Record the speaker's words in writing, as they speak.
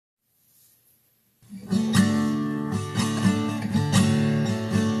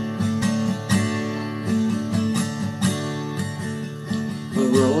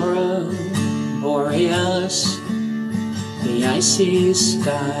icy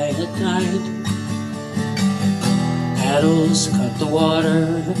sky at night. Paddles cut the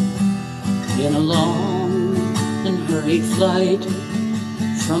water in a long and hurried flight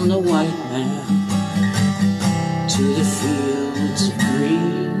from the white man to the fields of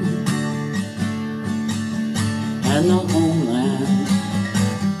green and the homeland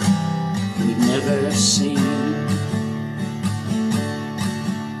we'd never seen.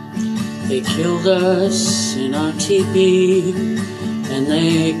 They killed us in our tepee and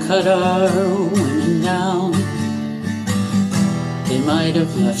they cut our women down. They might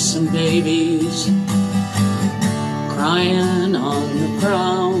have left some babies crying on the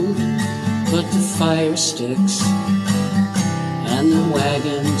ground, but the firesticks and the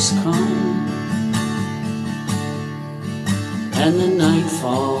wagons come, and the night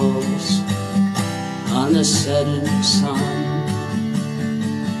falls on the setting sun.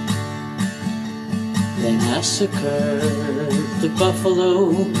 They massacred the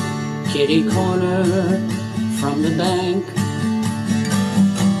buffalo kitty corner from the bank.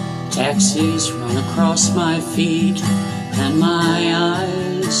 Taxis run across my feet and my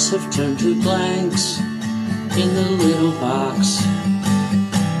eyes have turned to blanks in the little box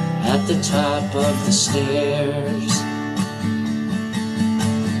at the top of the stairs,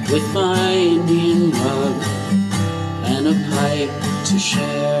 with my Indian rug and a pipe to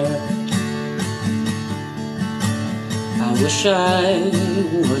share. I wish I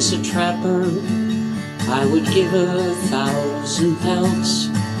was a trapper. I would give 1,000 pelts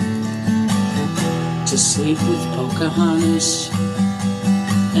to sleep with Pocahontas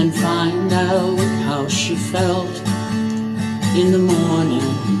and find out how she felt in the morning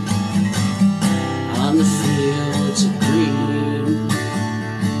on the fields of green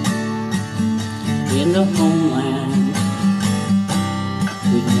in the homeland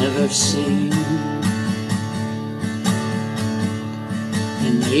we'd never seen.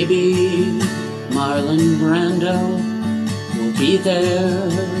 And maybe Marlon Brando will be there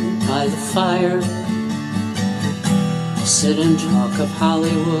by the fire, sit and talk of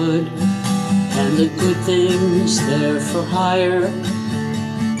Hollywood and the good things there for hire,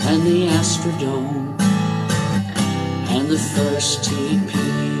 and the Astrodome and the first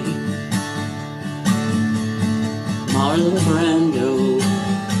tepee. Marlon Brando,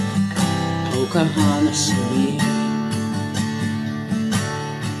 Pocahontas and me.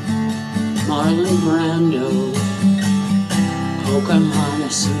 Marlon Brando,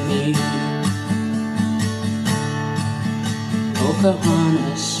 Pocahontas and me.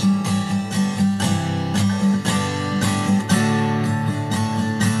 Pocahontas